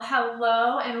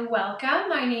hello and welcome.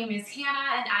 My name is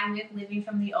Hannah and I'm with Living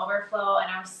from the Overflow, and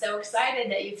I'm so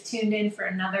excited that you've tuned in for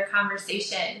another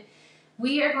conversation.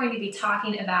 We are going to be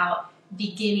talking about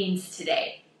beginnings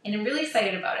today, and I'm really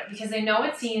excited about it because I know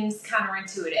it seems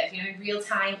counterintuitive. In real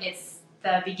time, it's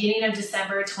the beginning of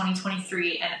December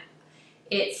 2023 and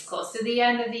it's close to the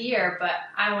end of the year, but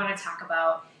I want to talk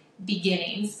about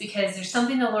beginnings because there's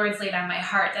something the Lord's laid on my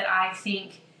heart that I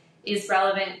think is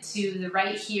relevant to the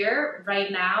right here,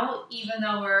 right now, even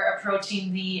though we're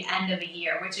approaching the end of a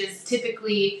year, which is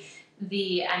typically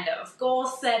the end of goal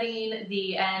setting,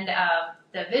 the end of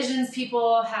the visions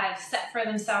people have set for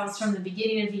themselves from the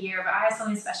beginning of the year. But I have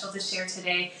something special to share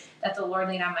today that the Lord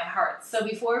laid on my heart. So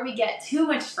before we get too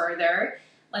much further,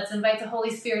 let's invite the Holy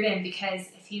Spirit in, because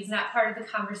if He's not part of the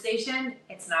conversation,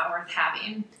 it's not worth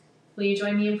having. Will you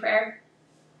join me in prayer?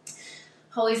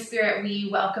 Holy Spirit, we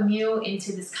welcome you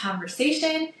into this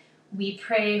conversation. We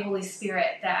pray, Holy Spirit,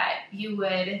 that you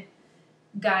would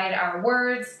guide our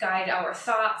words, guide our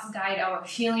thoughts, guide our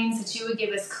feelings, that you would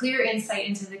give us clear insight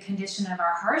into the condition of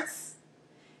our hearts,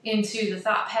 into the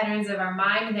thought patterns of our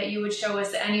mind, and that you would show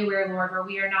us anywhere, Lord, where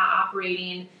we are not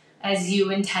operating as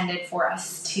you intended for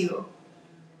us to.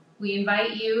 We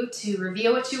invite you to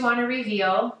reveal what you want to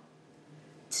reveal,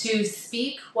 to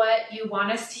speak what you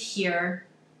want us to hear,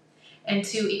 and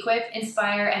to equip,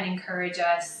 inspire, and encourage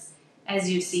us as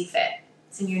you see fit.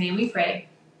 It's in your name we pray.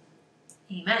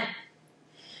 Amen.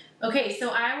 Okay,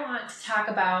 so I want to talk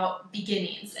about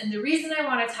beginnings. And the reason I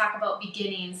want to talk about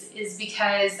beginnings is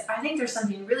because I think there's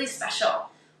something really special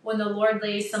when the Lord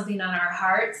lays something on our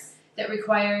hearts that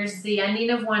requires the ending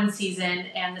of one season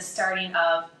and the starting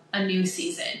of a new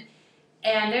season.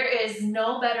 And there is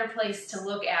no better place to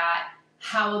look at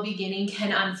how a beginning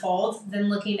can unfold than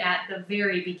looking at the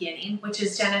very beginning, which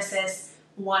is Genesis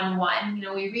 1:1.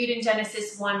 We read in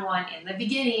Genesis 1:1, in the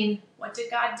beginning, what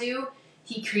did God do?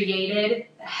 He created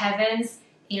the heavens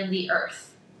and the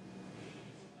earth.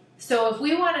 So if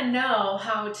we want to know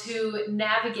how to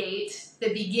navigate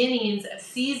the beginnings of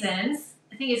seasons,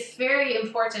 I think it's very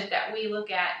important that we look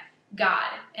at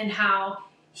God and how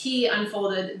He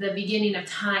unfolded the beginning of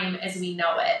time as we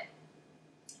know it.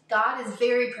 God is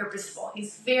very purposeful.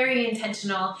 He's very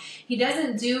intentional. He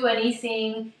doesn't do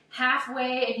anything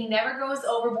halfway, and He never goes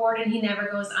overboard and He never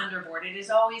goes underboard. It is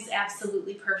always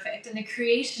absolutely perfect. And the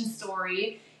creation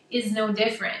story is no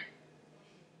different.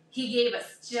 He gave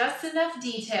us just enough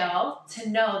detail to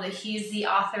know that He's the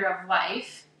author of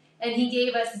life, and He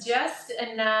gave us just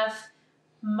enough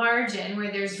margin where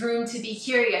there's room to be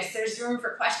curious, there's room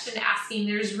for question asking,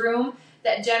 there's room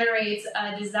that generates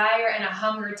a desire and a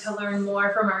hunger to learn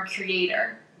more from our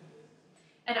Creator.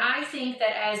 And I think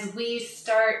that as we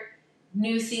start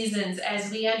new seasons,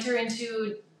 as we enter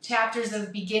into chapters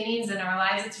of beginnings in our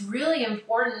lives, it's really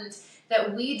important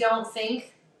that we don't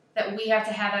think that we have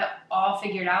to have it all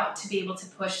figured out to be able to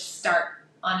push start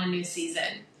on a new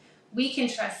season. We can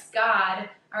trust God,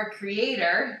 our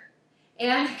Creator,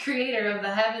 and Creator of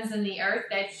the heavens and the earth,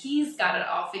 that He's got it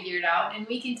all figured out, and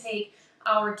we can take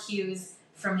our cues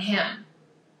from Him.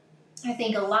 I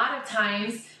think a lot of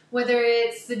times, whether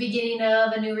it's the beginning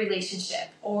of a new relationship,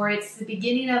 or it's the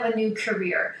beginning of a new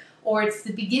career, or it's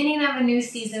the beginning of a new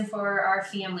season for our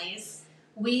families,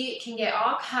 we can get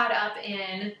all caught up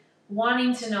in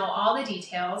wanting to know all the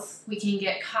details. We can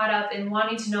get caught up in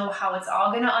wanting to know how it's all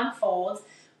going to unfold.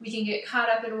 We can get caught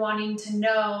up in wanting to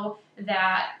know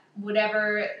that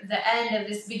whatever the end of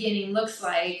this beginning looks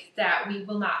like, that we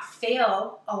will not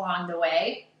fail along the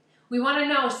way. We want to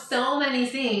know so many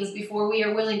things before we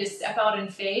are willing to step out in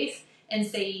faith and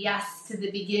say yes to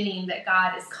the beginning that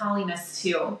God is calling us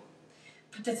to.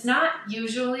 But that's not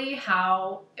usually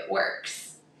how it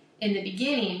works. In the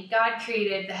beginning, God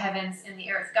created the heavens and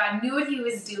the earth. God knew what He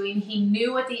was doing. He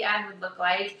knew what the end would look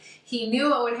like. He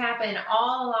knew what would happen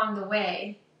all along the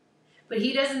way. But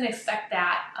He doesn't expect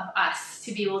that of us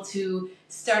to be able to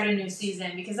start a new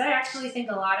season, because I actually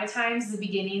think a lot of times the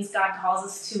beginnings God calls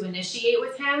us to initiate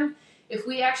with Him, if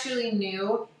we actually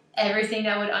knew everything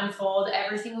that would unfold,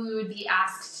 everything we would be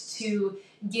asked to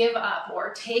give up or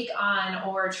take on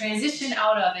or transition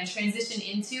out of and transition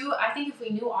into, I think if we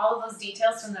knew all of those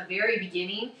details from the very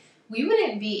beginning, we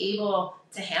wouldn't be able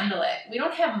to handle it. We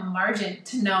don't have margin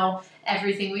to know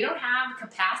everything. We don't have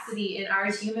capacity in our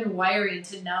human wiring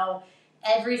to know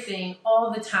everything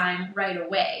all the time right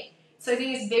away. So I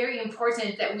think it's very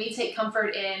important that we take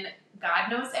comfort in God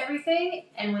knows everything,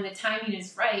 and when the timing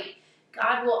is right,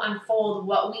 God will unfold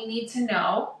what we need to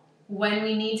know, when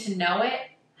we need to know it,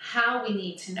 how we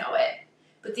need to know it.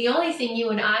 But the only thing you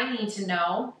and I need to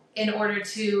know in order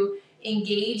to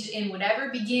engage in whatever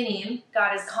beginning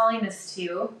God is calling us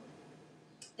to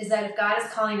is that if God is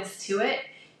calling us to it,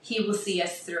 He will see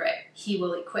us through it. He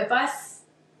will equip us,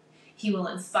 He will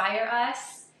inspire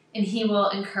us, and He will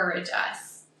encourage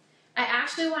us. I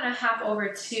actually want to hop over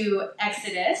to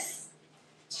Exodus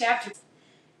chapter.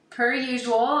 Per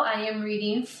usual, I am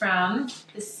reading from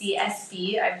the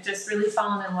CSB. I've just really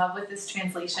fallen in love with this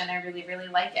translation. I really, really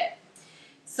like it.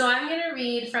 So I'm going to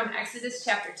read from Exodus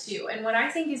chapter 2. And what I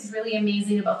think is really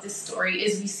amazing about this story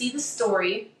is we see the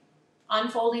story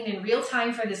unfolding in real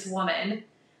time for this woman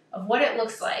of what it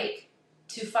looks like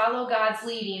to follow God's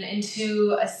leading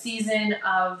into a season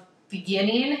of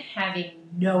beginning, having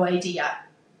no idea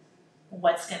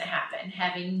what's going to happen,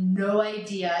 having no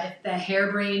idea if the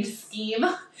harebrained scheme,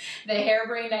 the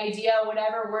harebrained idea,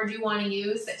 whatever word you want to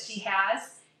use that she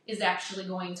has, is actually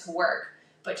going to work.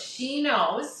 But she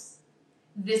knows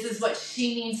this is what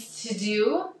she needs to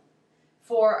do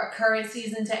for a current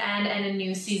season to end and a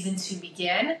new season to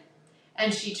begin.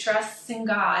 And she trusts in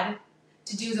God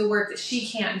to do the work that she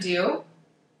can't do.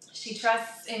 She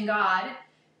trusts in God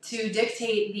to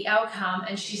dictate the outcome,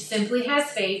 and she simply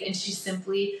has faith, and she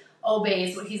simply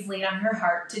obeys what He's laid on her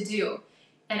heart to do.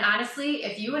 And honestly,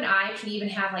 if you and I can even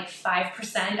have like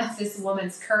 5% of this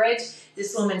woman's courage,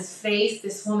 this woman's faith,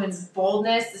 this woman's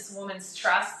boldness, this woman's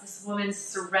trust, this woman's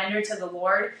surrender to the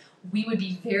Lord, we would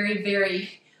be very,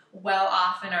 very well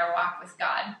off in our walk with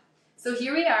God. So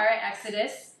here we are at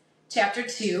Exodus chapter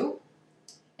 2,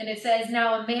 and it says,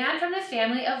 "Now a man from the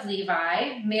family of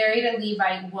Levi married a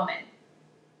Levite woman.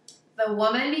 The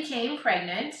woman became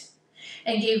pregnant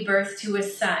and gave birth to a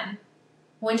son.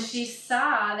 When she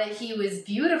saw that he was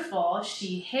beautiful,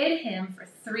 she hid him for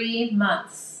 3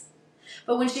 months.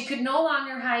 But when she could no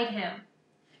longer hide him,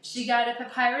 she got a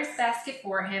papyrus basket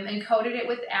for him and coated it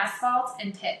with asphalt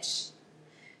and pitch.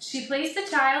 She placed the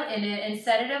child in it and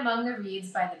set it among the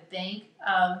reeds by the bank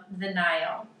of the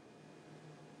Nile.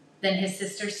 Then his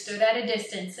sister stood at a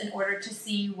distance in order to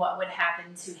see what would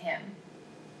happen to him."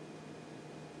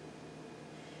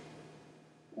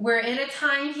 We're in a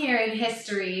time here in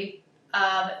history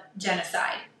of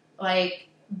genocide. Like,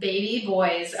 baby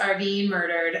boys are being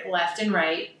murdered left and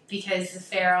right because the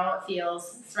Pharaoh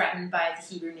feels threatened by the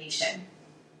Hebrew nation.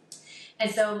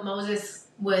 And so Moses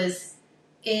was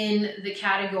in the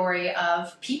category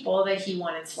of people that he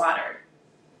wanted slaughtered.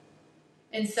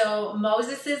 And so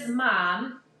Moses'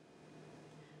 mom,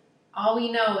 all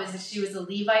we know is that she was a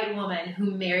Levite woman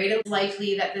who married. It's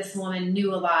likely that this woman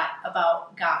knew a lot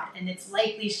about God, and it's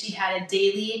likely she had a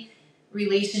daily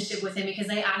relationship with Him, because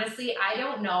I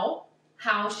don't know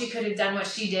how she could have done what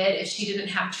she did if she didn't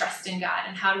have trust in God.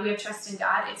 And how do we have trust in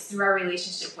God? It's through our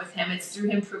relationship with Him. It's through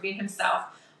Him proving Himself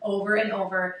over and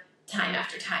over, time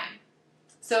after time.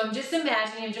 So I'm just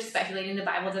imagining, I'm just speculating. The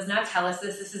Bible does not tell us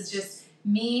this. This is just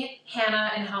me,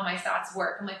 Hannah, and how my thoughts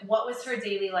work. I'm like, what was her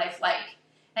daily life like?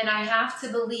 And I have to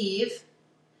believe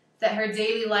that her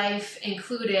daily life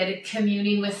included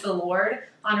communing with the Lord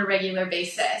on a regular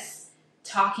basis,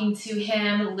 talking to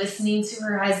Him, listening to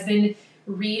her husband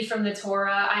read from the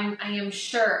Torah. I am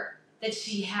sure that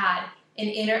she had an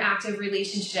interactive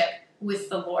relationship with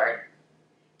the Lord,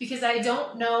 because I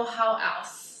don't know how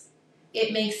else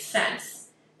it makes sense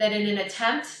that in an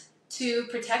attempt to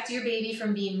protect your baby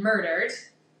from being murdered,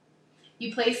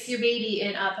 you place your baby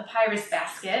in a papyrus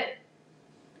basket,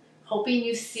 hoping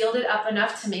you've sealed it up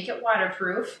enough to make it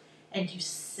waterproof, and you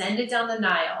send it down the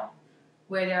Nile,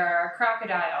 where there are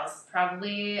crocodiles,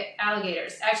 probably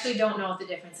alligators. I actually don't know what the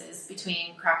difference is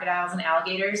between crocodiles and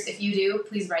alligators. If you do,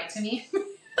 please write to me.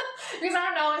 Because I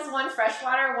don't know, is one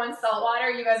freshwater, one saltwater?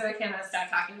 You guys are going to stop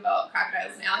talking about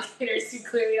crocodiles and alligators. You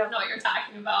clearly don't know what you're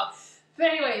talking about. But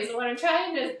anyways, what I'm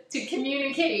trying to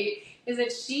communicate is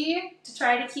that she, to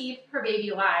try to keep her baby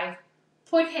alive,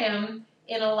 put him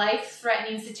in a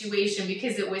life-threatening situation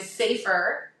because it was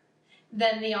safer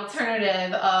than the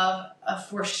alternative of a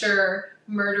for sure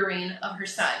murdering of her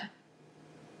son.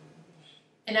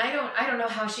 And I don't know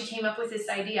how she came up with this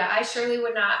idea. I surely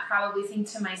would not probably think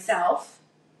to myself,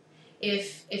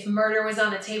 if murder was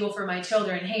on the table for my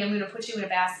children, hey, I'm going to put you in a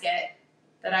basket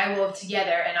that I wove together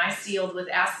and I sealed with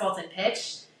asphalt and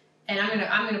pitch, and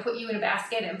I'm going to put you in a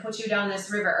basket and put you down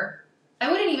this river.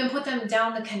 I wouldn't even put them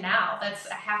down the canal. That's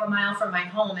a half a mile from my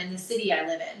home in the city I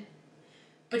live in.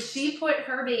 But she put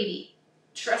her baby,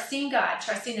 trusting God,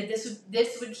 trusting that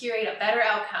this would create a better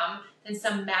outcome than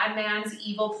some madman's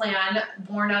evil plan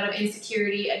born out of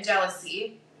insecurity and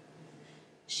jealousy.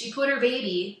 She put her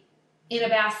baby in a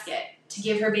basket to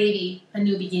give her baby a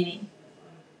new beginning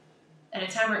at a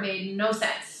time where it made no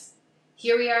sense.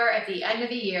 Here we are at the end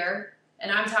of a year,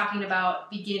 and I'm talking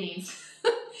about beginnings.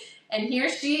 And here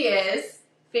she is,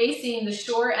 facing the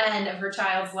short end of her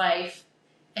child's life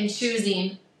and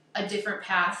choosing a different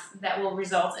path that will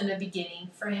result in a beginning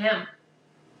for him.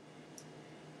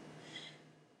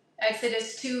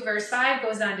 Exodus 2 verse 5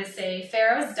 goes on to say,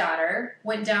 Pharaoh's daughter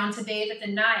went down to bathe at the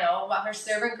Nile while her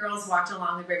servant girls walked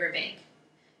along the riverbank.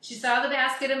 She saw the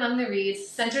basket among the reeds,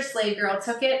 sent her slave girl,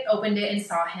 took it, opened it, and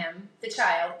saw him, the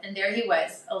child, and there he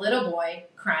was, a little boy,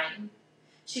 crying.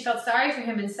 She felt sorry for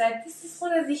him and said, "This is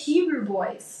one of the Hebrew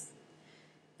boys."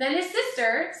 Then his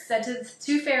sister said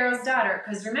to Pharaoh's daughter,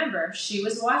 because remember, she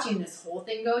was watching this whole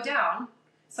thing go down.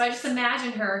 So I just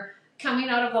imagine her coming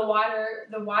out of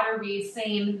the water reeds,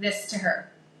 saying this to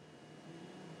her.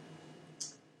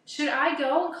 "Should I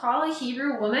go and call a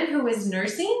Hebrew woman who is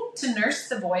nursing to nurse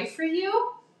the boy for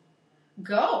you?"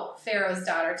 "Go," Pharaoh's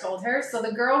daughter told her. So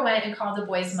the girl went and called the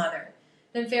boy's mother.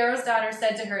 Then Pharaoh's daughter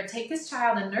said to her, "Take this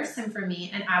child and nurse him for me,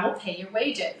 and I will pay your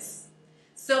wages."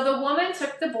 So the woman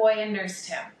took the boy and nursed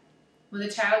him. When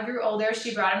the child grew older,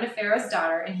 she brought him to Pharaoh's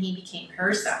daughter, and he became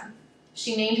her son.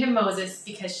 She named him Moses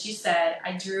because she said,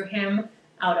 "I drew him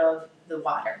out of the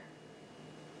water."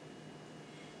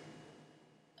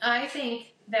 I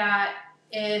think that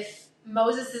if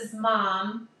Moses'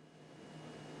 mom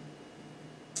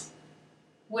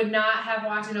would not have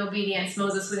walked in obedience,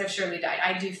 Moses would have surely died.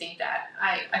 I do think that.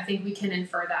 I think we can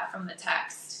infer that from the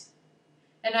text.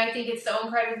 And I think it's so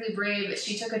incredibly brave that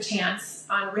she took a chance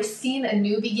on risking a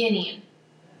new beginning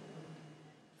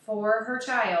for her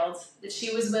child, that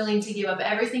she was willing to give up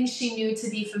everything she knew to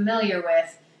be familiar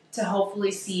with to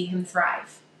hopefully see him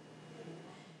thrive.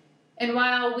 And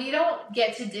while we don't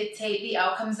get to dictate the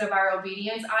outcomes of our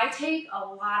obedience, I take a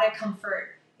lot of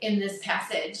comfort in this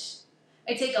passage.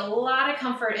 I take a lot of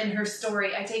comfort in her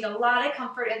story. I take a lot of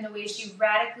comfort in the way she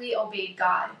radically obeyed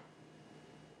God.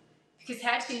 Because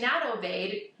had she not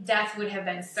obeyed, death would have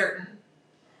been certain.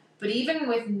 But even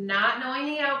with not knowing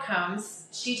the outcomes,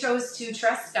 she chose to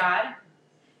trust God.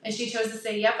 And she chose to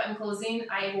say, "Yep, I'm closing.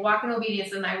 I will walk in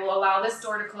obedience, and I will allow this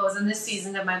door to close in this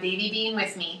season of my baby being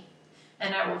with me.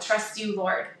 And I will trust you,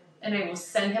 Lord. And I will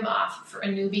send him off for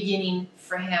a new beginning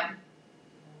for him."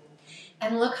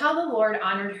 And look how the Lord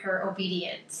honored her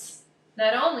obedience.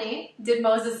 Not only did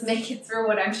Moses make it through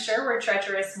what I'm sure were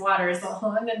treacherous waters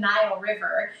along the Nile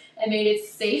River and made it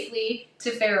safely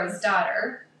to Pharaoh's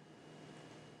daughter,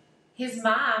 his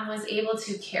mom was able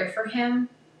to care for him,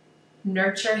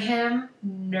 nurture him,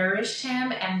 nourish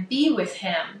him, and be with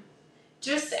him,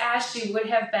 just as she would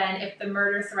have been if the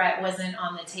murder threat wasn't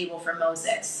on the table for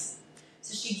Moses.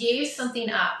 So she gave something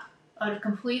up out of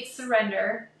complete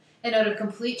surrender and out of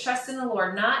complete trust in the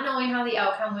Lord, not knowing how the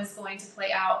outcome was going to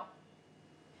play out.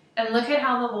 And look at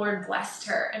how the Lord blessed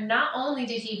her. And not only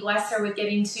did he bless her with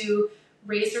getting to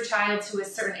raise her child to a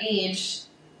certain age,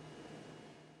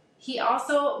 he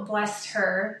also blessed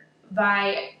her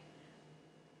by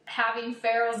having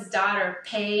Pharaoh's daughter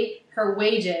pay her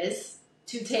wages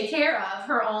to take care of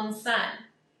her own son.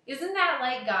 Isn't that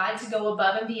like God, to go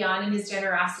above and beyond in his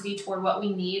generosity toward what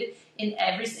we need in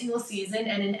every single season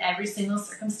and in every single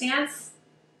circumstance?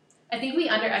 I think we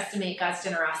underestimate God's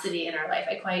generosity in our life.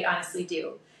 I quite honestly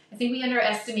do. I think we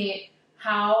underestimate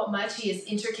how much he is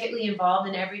intricately involved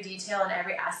in every detail and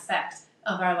every aspect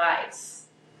of our lives.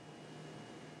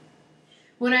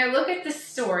 When I look at this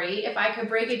story, if I could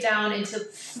break it down into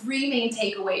 3 main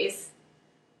takeaways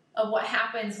of what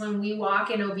happens when we walk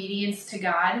in obedience to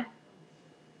God,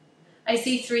 I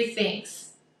see 3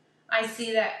 things. I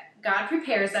see that God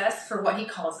prepares us for what he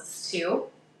calls us to.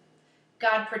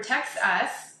 God protects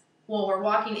us while we're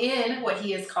walking in what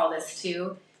he has called us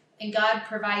to. And God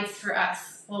provides for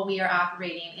us while we are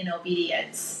operating in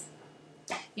obedience.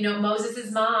 You know,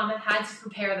 Moses' mom had to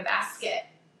prepare the basket.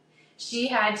 She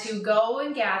had to go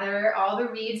and gather all the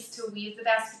reeds to weave the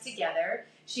basket together.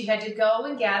 She had to go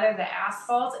and gather the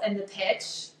asphalt and the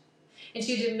pitch. And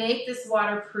she had to make this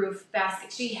waterproof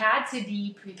basket. She had to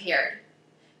be prepared.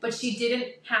 But she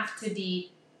didn't have to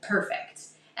be perfect.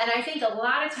 And I think a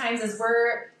lot of times as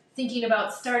we're thinking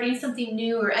about starting something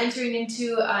new or entering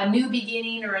into a new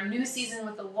beginning or a new season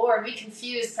with the Lord, we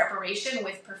confuse preparation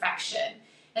with perfection.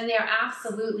 And they are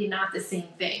absolutely not the same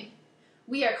thing.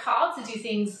 We are called to do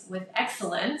things with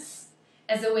excellence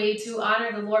as a way to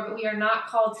honor the Lord, but we are not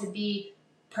called to be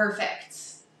perfect.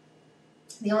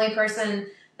 The only person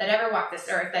that ever walked this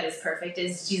earth that is perfect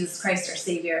is Jesus Christ, our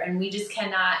Savior, and we just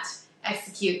cannot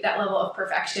execute that level of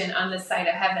perfection on this side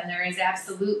of heaven. There is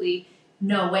absolutely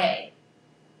no way.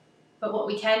 But what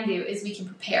we can do is we can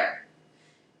prepare.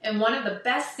 And one of the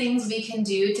best things we can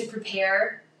do to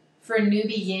prepare for a new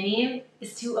beginning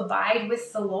is to abide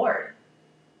with the Lord.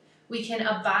 We can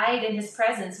abide in his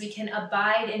presence. We can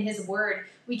abide in his word.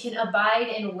 We can abide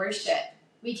in worship.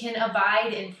 We can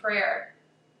abide in prayer.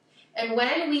 And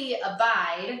when we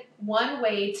abide, one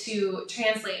way to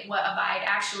translate what abide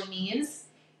actually means,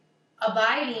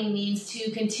 abiding means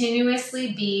to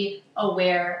continuously be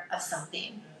aware of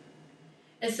something.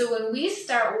 And so when we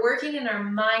start working in our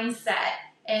mindset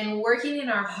and working in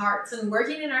our hearts and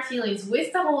working in our feelings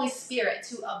with the Holy Spirit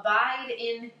to abide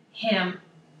in Him,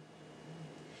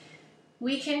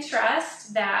 we can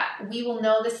trust that we will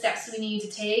know the steps we need to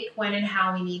take when and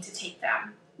how we need to take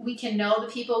them. We can know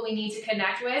the people we need to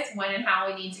connect with when and how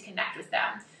we need to connect with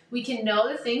them. We can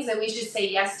know the things that we should say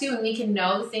yes to, and we can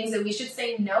know the things that we should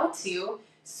say no to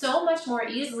so much more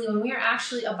easily when we are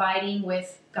actually abiding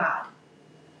with God.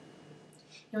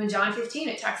 In John 15,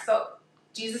 it talks about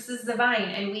Jesus is the vine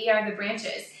and we are the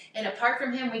branches. And apart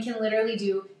from Him, we can literally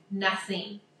do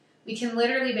nothing. We can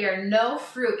literally bear no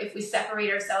fruit if we separate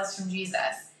ourselves from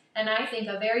Jesus. And I think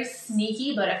a very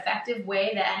sneaky but effective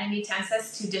way the enemy tempts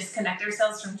us to disconnect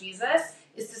ourselves from Jesus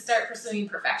is to start pursuing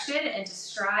perfection and to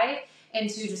strive and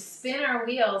to just spin our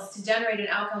wheels to generate an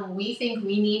outcome we think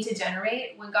we need to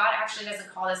generate when God actually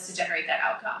doesn't call us to generate that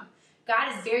outcome.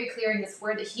 God is very clear in His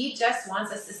Word that He just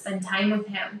wants us to spend time with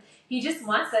Him. He just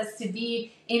wants us to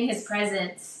be in His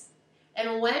presence.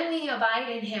 And when we abide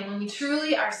in Him, when we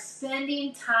truly are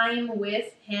spending time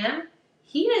with Him,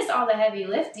 He does all the heavy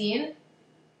lifting.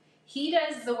 He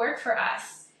does the work for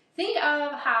us. Think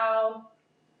of how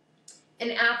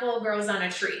an apple grows on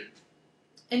a tree.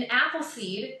 An apple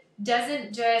seed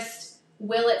doesn't just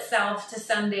will itself to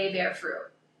someday bear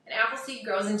fruit. An apple seed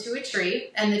grows into a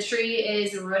tree, and the tree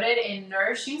is rooted in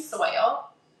nourishing soil.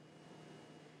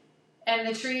 And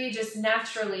the tree just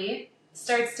naturally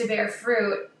starts to bear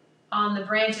fruit on the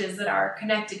branches that are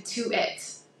connected to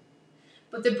it.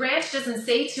 But the branch doesn't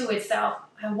say to itself,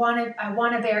 I want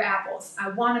to bear apples. I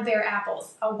want to bear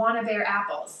apples. I want to bear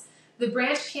apples. The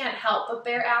branch can't help but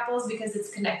bear apples because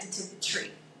it's connected to the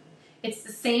tree. It's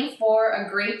the same for a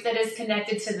grape that is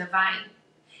connected to the vine.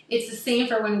 It's the same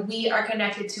for when we are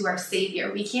connected to our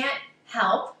Savior. We can't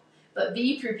help but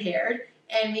be prepared,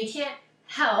 and we can't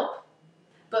help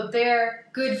but bear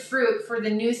good fruit for the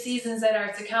new seasons that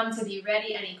are to come to be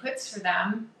ready and equipped for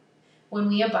them when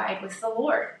we abide with the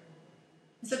Lord.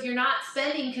 So if you're not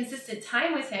spending consistent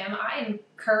time with Him, I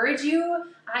encourage you,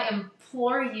 I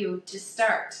implore you to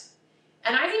start.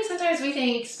 And I think sometimes we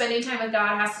think spending time with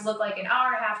God has to look like an hour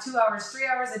and a half, 2 hours, 3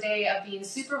 hours a day of being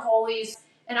super holy.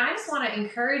 And I just want to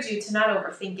encourage you to not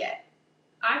overthink it.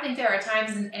 I think there are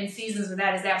times and seasons where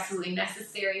that is absolutely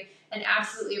necessary and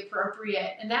absolutely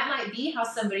appropriate. And that might be how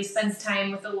somebody spends time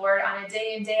with the Lord on a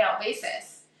day in, day out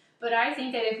basis. But I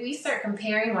think that if we start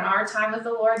comparing what our time with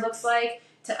the Lord looks like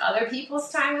to other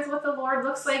people's time with what the Lord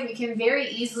looks like, we can very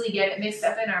easily get it mixed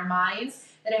up in our minds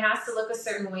that it has to look a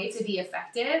certain way to be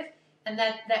effective. And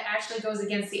that actually goes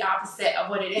against the opposite of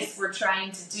what it is we're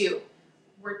trying to do.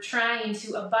 We're trying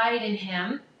to abide in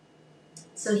Him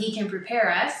so He can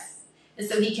prepare us and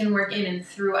so He can work in and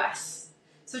through us.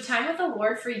 So time with the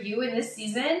Lord for you in this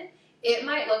season, it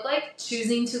might look like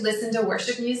choosing to listen to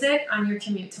worship music on your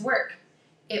commute to work.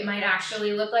 It might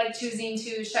actually look like choosing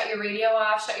to shut your radio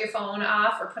off, shut your phone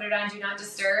off, or put it on Do Not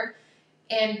Disturb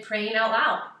and praying out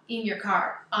loud in your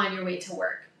car on your way to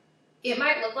work. It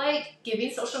might look like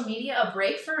giving social media a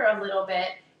break for a little bit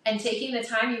and taking the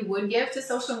time you would give to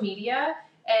social media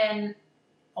and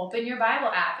open your Bible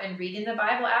app and read in the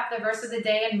Bible app the verse of the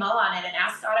day and mull on it and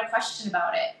ask God a question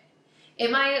about it. It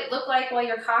might look like while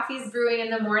your coffee's brewing in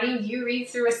the morning, you read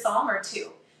through a psalm or two.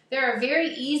 There are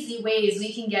very easy ways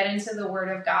we can get into the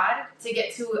Word of God to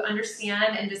get to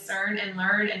understand and discern and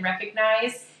learn and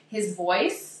recognize His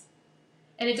voice.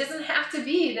 And it doesn't have to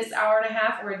be this hour and a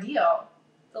half ordeal.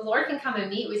 The Lord can come and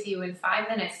meet with you in 5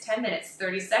 minutes, 10 minutes,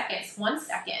 30 seconds, 1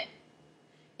 second.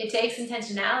 It takes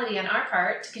intentionality on our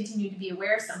part to continue to be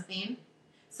aware of something.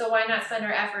 So why not spend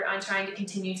our effort on trying to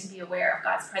continue to be aware of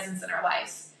God's presence in our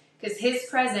lives? Because His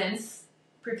presence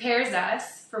prepares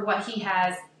us for what He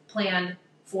has planned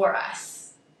for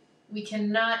us. We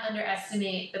cannot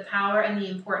underestimate the power and the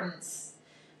importance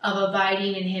of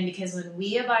abiding in Him, because when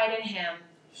we abide in Him,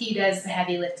 He does the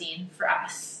heavy lifting for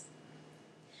us.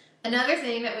 Another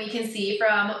thing that we can see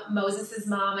from Moses'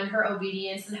 mom and her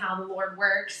obedience and how the Lord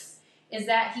works is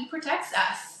that He protects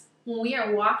us. When we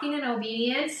are walking in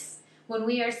obedience, when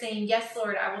we are saying, yes,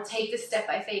 Lord, I will take this step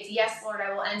by faith. Yes, Lord,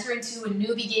 I will enter into a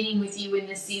new beginning with you in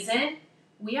this season.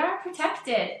 We are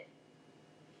protected.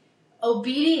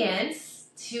 Obedience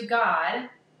to God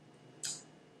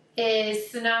is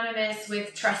synonymous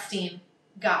with trusting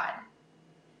God.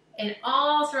 And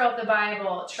all throughout the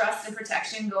Bible, trust and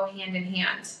protection go hand in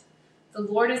hand. The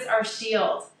Lord is our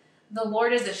shield. The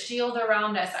Lord is a shield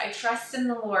around us. I trust in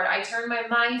the Lord. I turn my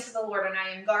mind to the Lord, and I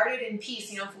am guarded in peace.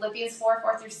 Philippians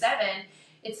 4:4-7,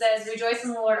 it says, rejoice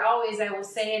in the Lord always. I will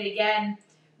say it again,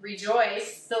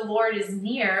 rejoice. The Lord is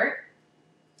near.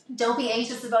 Don't be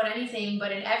anxious about anything,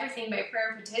 but in everything by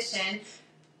prayer and petition,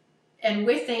 and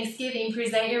with thanksgiving,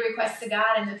 present your requests to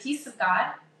God, and the peace of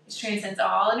God, which transcends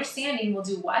all understanding, will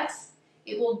do what?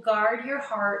 It will guard your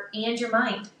heart and your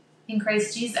mind in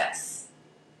Christ Jesus.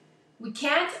 We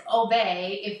can't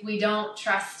obey if we don't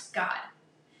trust God.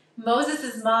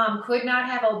 Moses' mom could not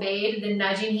have obeyed the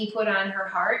nudging he put on her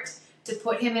heart to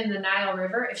put him in the Nile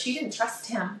River if she didn't trust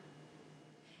him.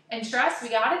 And trust, we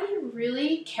got to be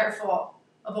really careful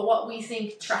about what we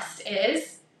think trust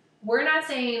is. We're not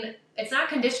saying, it's not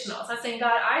conditional. It's not saying,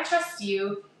 God, I trust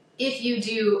you if you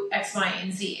do X, Y,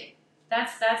 and Z.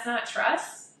 That's not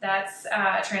trust. That's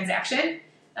a transaction.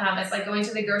 It's like going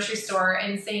to the grocery store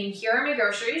and saying, here are my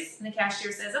groceries. And the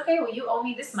cashier says, okay, well, you owe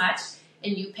me this much.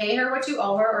 And you pay her what you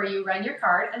owe her, or you run your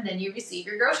card, and then you receive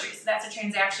your groceries. That's a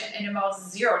transaction. It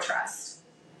involves zero trust.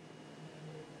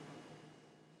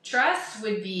 Trust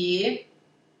would be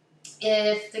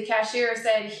if the cashier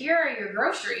said, here are your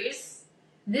groceries.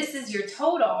 This is your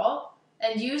total.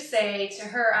 And you say to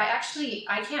her,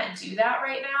 I can't do that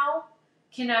right now.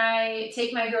 Can I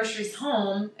take my groceries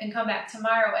home and come back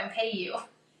tomorrow and pay you?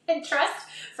 And trust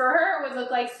for her would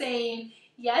look like saying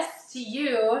yes to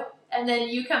you, and then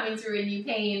you coming through and you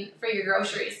paying for your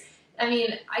groceries.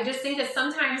 I just think that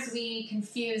sometimes we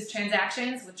confuse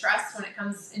transactions with trust when it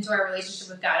comes into our relationship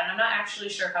with God. And I'm not actually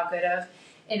sure how good of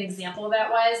an example that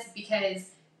was,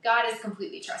 because God is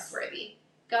completely trustworthy.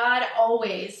 God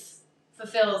always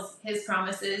fulfills his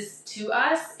promises to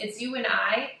us. It's you and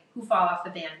I who fall off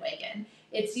the bandwagon.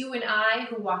 It's you and I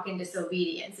who walk in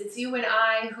disobedience. It's you and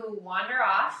I who wander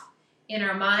off in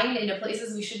our mind into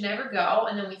places we should never go,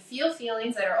 and then we feel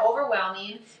feelings that are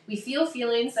overwhelming. We feel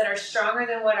feelings that are stronger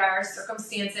than what our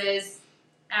circumstances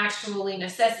actually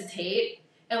necessitate,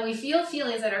 and we feel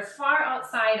feelings that are far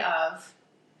outside of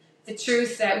the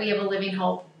truth that we have a living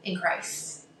hope in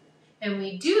Christ. And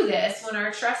we do this when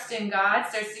our trust in God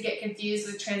starts to get confused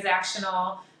with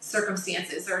transactional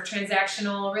circumstances or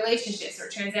transactional relationships or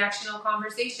transactional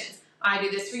conversations. I do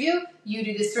this for you, you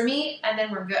do this for me, and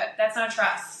then we're good. That's not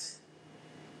trust.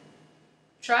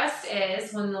 Trust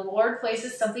is when the Lord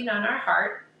places something on our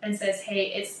heart and says,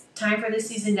 hey, it's time for this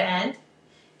season to end,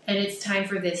 and it's time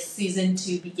for this season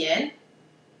to begin.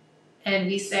 And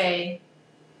we say,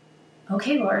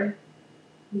 okay, Lord,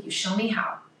 will you show me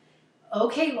how?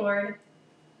 Okay, Lord,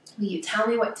 will you tell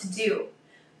me what to do?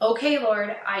 Okay,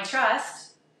 Lord, I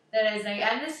trust that as I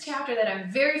end this chapter that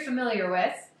I'm very familiar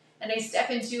with, and I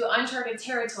step into uncharted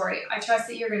territory, I trust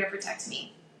that you're going to protect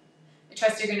me. I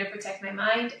trust you're going to protect my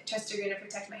mind. I trust you're going to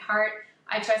protect my heart.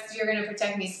 I trust you're going to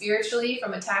protect me spiritually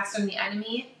from attacks from the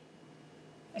enemy.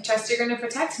 I trust you're going to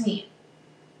protect me.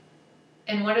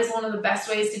 And what is one of the best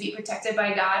ways to be protected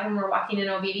by God when we're walking in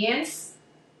obedience?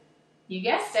 You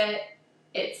guessed it.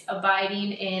 It's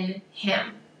abiding in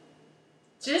him.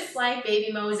 Just like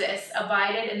baby Moses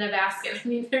abided in the basket.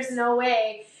 There's no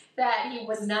way that he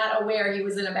was not aware he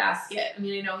was in a basket. I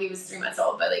know he was 3 months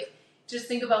old, but just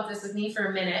think about this with me for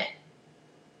a minute.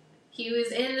 He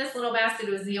was in this little basket.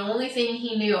 It was the only thing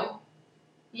he knew.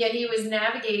 Yet he was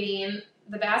navigating,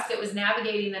 the basket was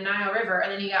navigating the Nile River,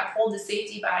 and then he got pulled to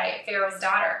safety by Pharaoh's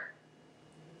daughter.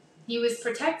 He was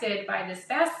protected by this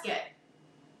basket.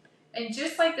 And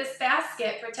just like this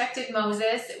basket protected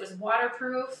Moses, it was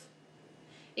waterproof.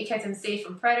 It kept him safe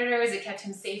from predators. It kept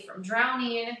him safe from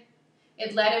drowning.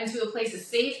 It led him to a place of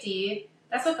safety.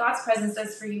 That's what God's presence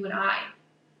does for you and I.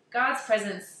 God's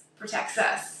presence protects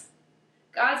us.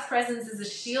 God's presence is a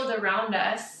shield around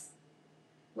us,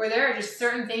 where there are just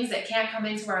certain things that can't come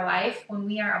into our life when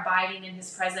we are abiding in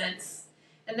his presence.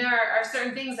 And there are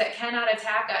certain things that cannot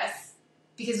attack us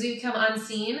because we become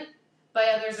unseen by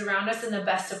others around us in the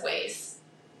best of ways.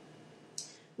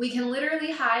 We can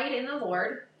literally hide in the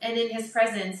Lord and in his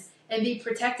presence and be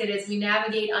protected as we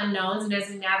navigate unknowns and as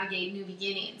we navigate new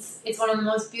beginnings. It's one of the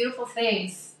most beautiful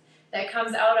things that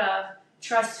comes out of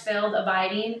trust-filled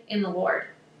abiding in the Lord.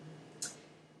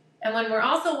 And when we're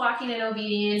also walking in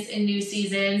obedience in new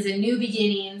seasons and new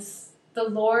beginnings, the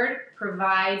Lord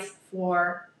provides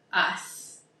for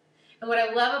us. And what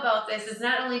I love about this is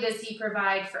not only does he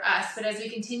provide for us, but as we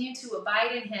continue to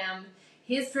abide in him,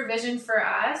 his provision for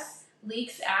us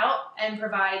leaks out and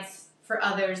provides for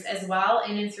others as well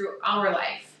in and through our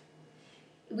life.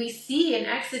 We see in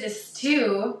Exodus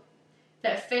 2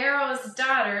 that Pharaoh's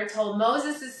daughter told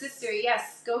Moses' sister,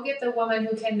 yes, go get the woman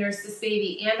who can nurse this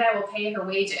baby, and I will pay her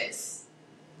wages.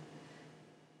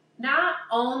 Not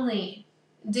only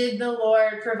did the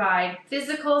Lord provide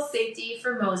physical safety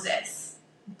for Moses,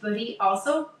 but he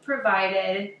also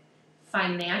provided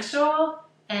financial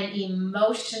and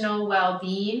emotional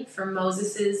well-being for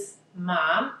Moses'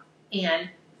 mom and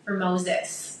for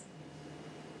Moses.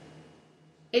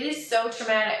 It is so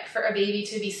traumatic for a baby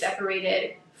to be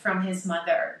separated from his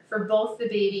mother, for both the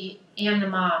baby and the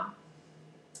mom.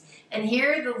 And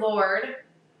here the Lord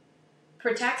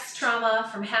protects trauma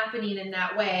from happening in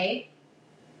that way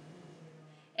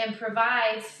and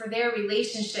provides for their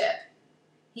relationship.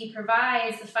 He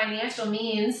provides the financial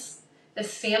means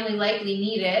this family likely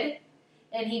needed,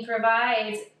 and he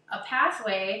provides a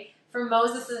pathway for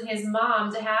Moses and his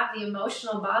mom to have the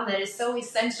emotional bond that is so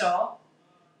essential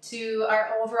to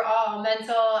our overall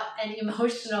mental and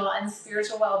emotional and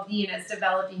spiritual well-being as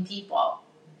developing people.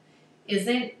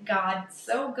 Isn't God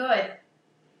so good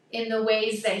in the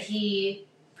ways that he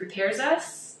prepares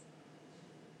us,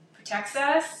 protects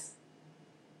us,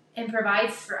 and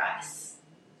provides for us?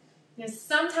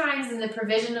 Sometimes in the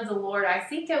provision of the Lord, I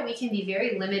think that we can be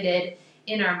very limited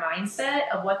in our mindset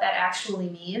of what that actually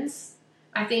means.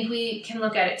 I think we can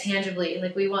look at it tangibly.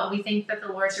 Like we think that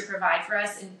the Lord should provide for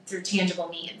us through tangible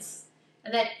means.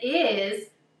 And that is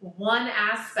one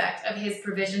aspect of his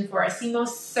provision for us. He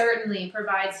most certainly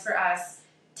provides for us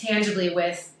tangibly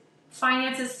with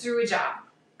finances through a job,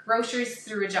 groceries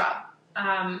through a job.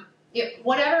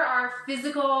 Whatever our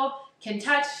physical, can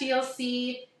touch, feel,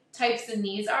 see types of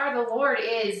needs are, the Lord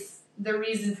is the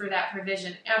reason for that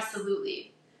provision,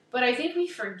 absolutely. But I think we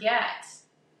forget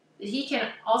that he can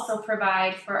also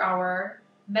provide for our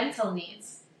mental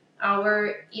needs,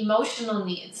 our emotional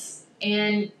needs,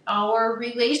 and our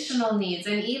relational needs,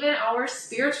 and even our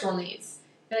spiritual needs.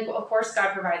 And of course,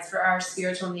 God provides for our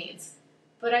spiritual needs.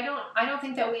 But I don't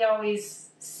think that we always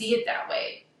see it that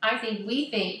way. I think we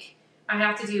think I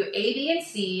have to do A, B, and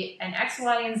C, and X,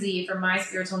 Y, and Z for my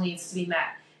spiritual needs to be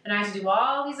met. And I have to do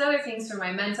all these other things for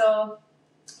my mental,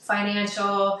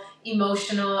 financial,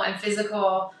 emotional, and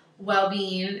physical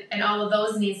well-being, and all of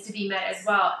those needs to be met as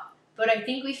well. But I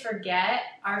think we forget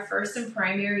our first and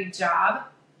primary job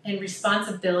and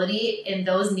responsibility in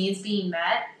those needs being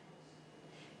met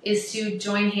is to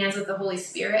join hands with the Holy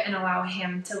Spirit and allow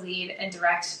him to lead and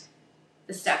direct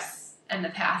the steps and the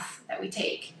path that we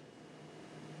take.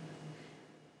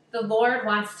 The Lord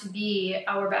wants to be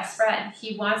our best friend.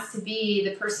 He wants to be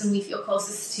the person we feel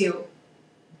closest to.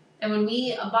 And when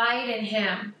we abide in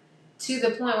him to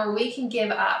the point where we can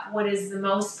give up what is the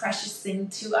most precious thing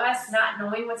to us, not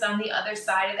knowing what's on the other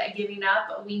side of that giving up,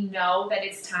 but we know that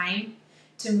it's time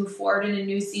to move forward in a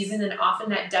new season, and often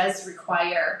that does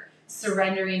require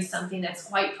surrendering something that's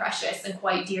quite precious and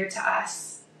quite dear to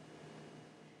us.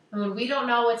 And when we don't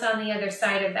know what's on the other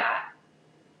side of that,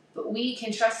 but we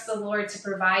can trust the Lord to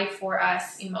provide for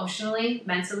us emotionally,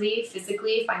 mentally,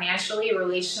 physically, financially,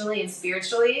 relationally, and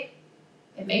spiritually,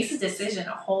 it makes the decision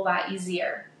a whole lot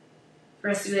easier for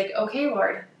us to be like, okay,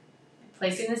 Lord, I'm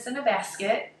placing this in a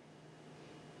basket,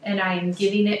 and I am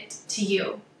giving it to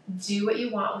you. Do what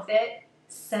you want with it.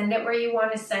 Send it where you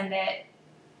want to send it,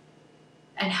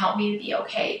 and help me to be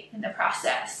okay in the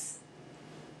process.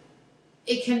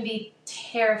 It can be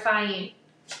terrifying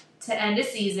to end a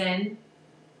season,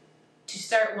 to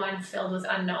start one filled with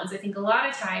unknowns. I think a lot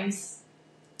of times,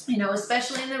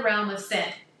 especially in the realm of sin,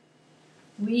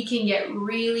 we can get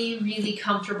really, really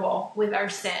comfortable with our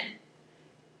sin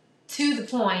to the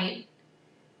point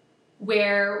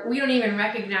where we don't even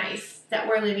recognize that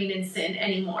we're living in sin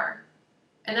anymore.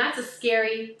 And that's a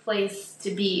scary place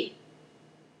to be.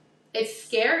 It's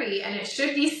scary, and it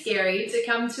should be scary, to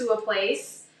come to a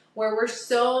place where we're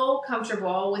so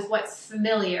comfortable with what's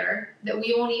familiar that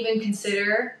we won't even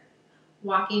consider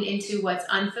walking into what's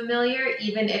unfamiliar,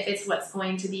 even if it's what's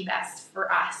going to be best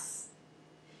for us.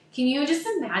 Can you just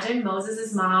imagine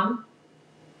Moses' mom?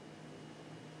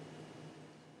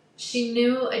 She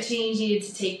knew a change needed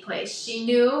to take place. She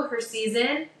knew her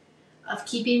season of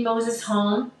keeping Moses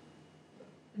home,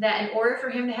 that in order for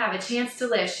him to have a chance to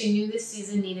live, she knew this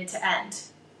season needed to end.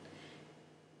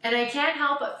 And I can't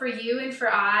help but for you and for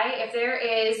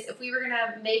if we were going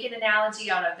to make an analogy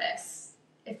out of this,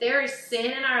 if there is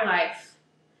sin in our life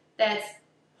that's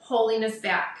holding us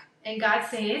back, and God's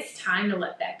saying it's time to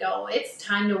let that go, it's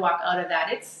time to walk out of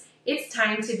that, it's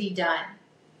time to be done.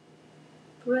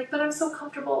 We're like, but I'm so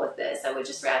comfortable with this. I would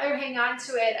just rather hang on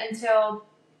to it until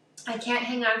I can't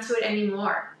hang on to it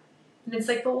anymore. And it's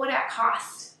like, but what at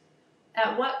cost?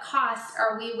 At what cost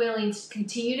are we willing to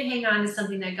continue to hang on to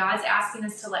something that God's asking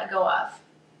us to let go of?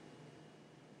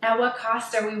 At what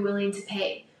cost are we willing to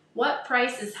pay? What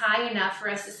price is high enough for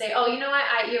us to say, oh, you know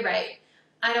what, you're right.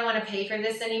 I don't want to pay for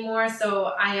this anymore,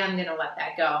 so I am going to let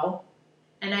that go.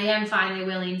 And I am finally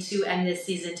willing to end this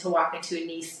season to walk into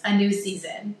a new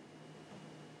season.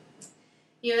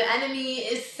 You know, the enemy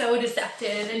is so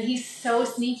deceptive, and he's so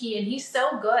sneaky, and he's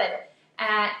so good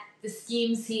at the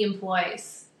schemes he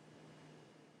employs.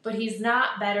 But he's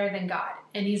not better than God,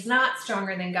 and he's not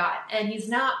stronger than God, and he's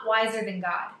not wiser than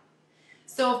God.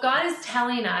 So if God is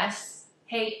telling us,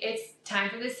 hey, it's time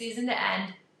for this season to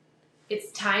end,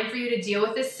 it's time for you to deal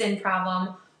with this sin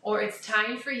problem, or it's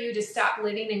time for you to stop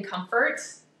living in comfort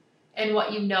and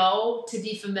what you know to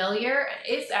be familiar,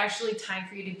 it's actually time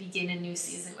for you to begin a new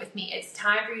season with me. It's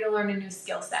time for you to learn a new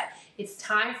skill set. It's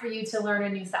time for you to learn a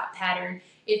new thought pattern.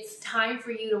 It's time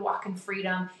for you to walk in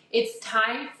freedom. It's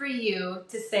time for you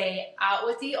to say, out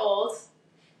with the old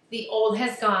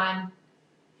has gone,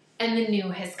 and the new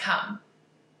has come.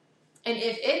 And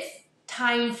if it's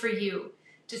time for you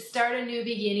to start a new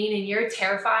beginning and you're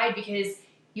terrified because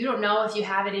you don't know if you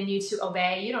have it in you to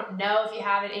obey, you don't know if you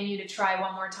have it in you to try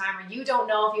one more time, or you don't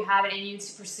know if you have it in you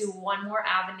to pursue one more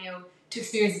avenue to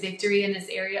experience victory in this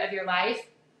area of your life,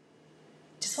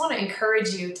 just want to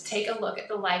encourage you to take a look at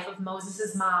the life of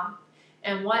Moses' mom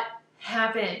and what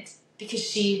happened because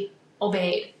she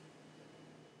obeyed.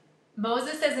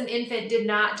 Moses as an infant did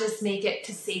not just make it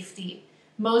to safety.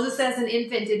 Moses as an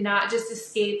infant did not just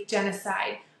escape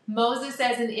genocide. Moses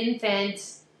as an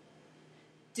infant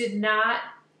did not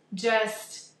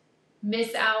just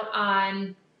miss out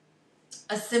on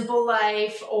a simple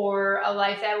life or a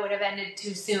life that would have ended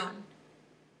too soon.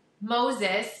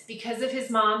 Moses, because of his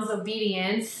mom's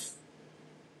obedience,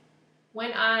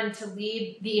 went on to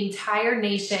lead the entire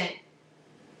nation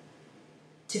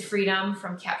to freedom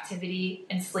from captivity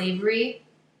and slavery.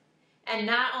 And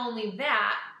not only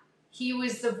that, he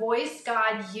was the voice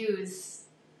God used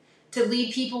to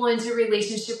lead people into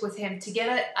relationship with him, to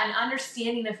get an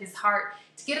understanding of his heart,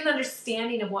 to get an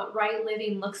understanding of what right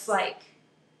living looks like.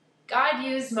 God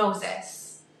used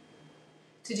Moses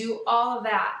to do all of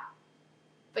that.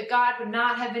 But God would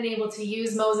not have been able to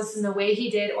use Moses in the way he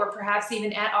did, or perhaps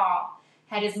even at all,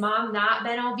 had his mom not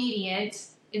been obedient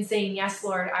in saying, yes,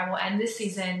 Lord, I will end this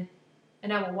season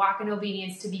and I will walk in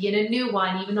obedience to begin a new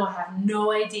one, even though I have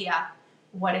no idea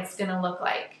what it's going to look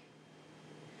like.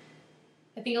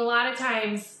 I think a lot of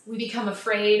times we become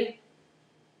afraid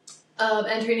of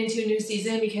entering into a new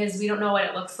season because we don't know what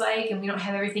it looks like and we don't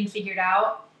have everything figured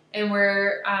out, and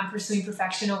we're pursuing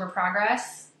perfection over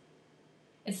progress.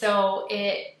 And so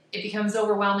it becomes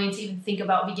overwhelming to even think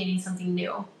about beginning something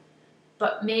new.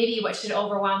 But maybe what should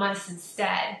overwhelm us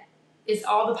instead is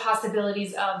all the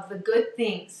possibilities of the good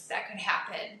things that could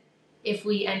happen if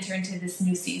we enter into this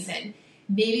new season.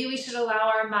 Maybe we should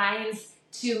allow our minds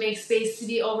to make space to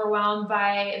be overwhelmed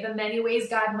by the many ways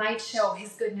God might show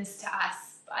his goodness to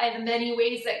us, by the many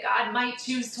ways that God might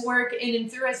choose to work in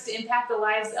and through us to impact the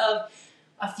lives of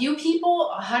a few people,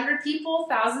 100 people,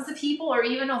 thousands of people, or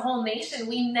even a whole nation.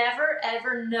 We never,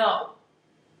 ever know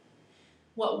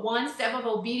what one step of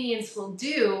obedience will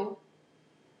do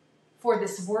for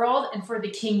this world and for the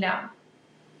kingdom.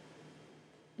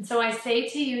 And so I say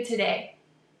to you today,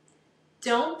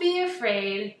 don't be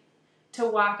afraid to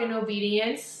walk in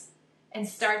obedience and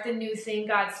start the new thing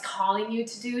God's calling you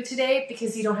to do today,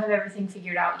 because you don't have everything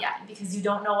figured out yet, because you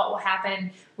don't know what will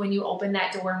happen when you open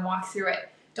that door and walk through it.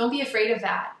 Don't be afraid of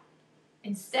that.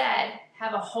 Instead,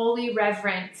 have a holy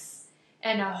reverence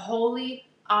and a holy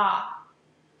awe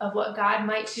of what God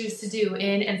might choose to do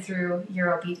in and through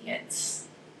your obedience.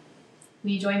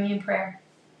 Will you join me in prayer?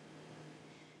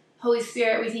 Holy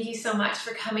Spirit, we thank you so much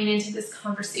for coming into this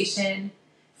conversation,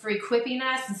 for equipping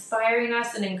us, inspiring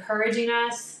us, and encouraging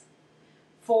us,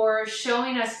 for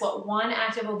showing us what one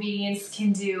act of obedience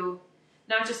can do,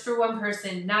 not just for one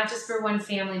person, not just for one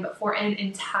family, but for an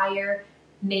entire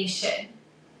nation.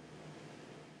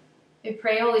 I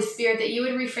pray, Holy Spirit, that you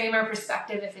would reframe our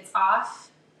perspective if it's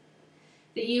off,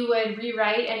 that you would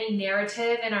rewrite any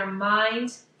narrative in our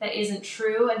mind that isn't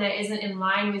true and that isn't in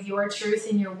line with your truth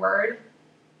and your word.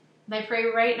 And I pray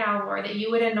right now, Lord, that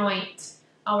you would anoint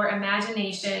our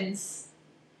imaginations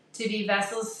to be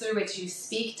vessels through which you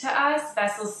speak to us,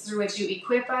 vessels through which you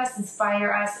equip us,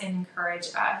 inspire us, and encourage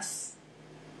us.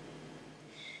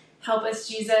 Help us,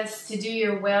 Jesus, to do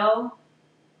your will.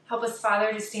 Help us,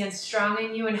 Father, to stand strong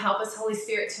in you, and help us, Holy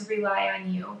Spirit, to rely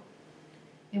on you.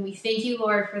 And we thank you,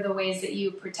 Lord, for the ways that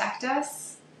you protect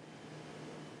us,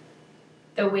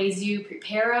 the ways you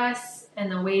prepare us,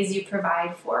 and the ways you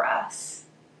provide for us.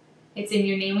 It's in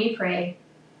your name we pray.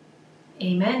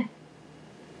 Amen.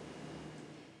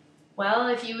 Well,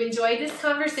 if you enjoyed this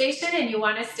conversation and you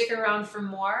want to stick around for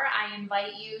more, I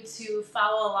invite you to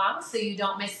follow along so you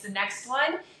don't miss the next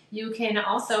one. You can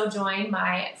also join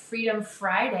my Freedom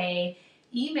Friday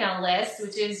email list,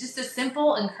 which is just a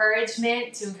simple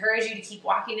encouragement to encourage you to keep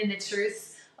walking in the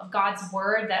truths of God's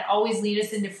word that always lead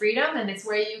us into freedom. And it's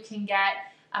where you can get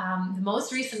the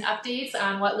most recent updates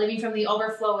on what Living from the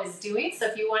Overflow is doing. So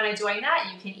if you want to join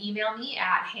that, you can email me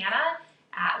at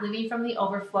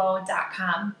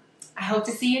hannah@livingfromtheoverflow.com. I hope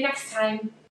to see you next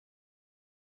time.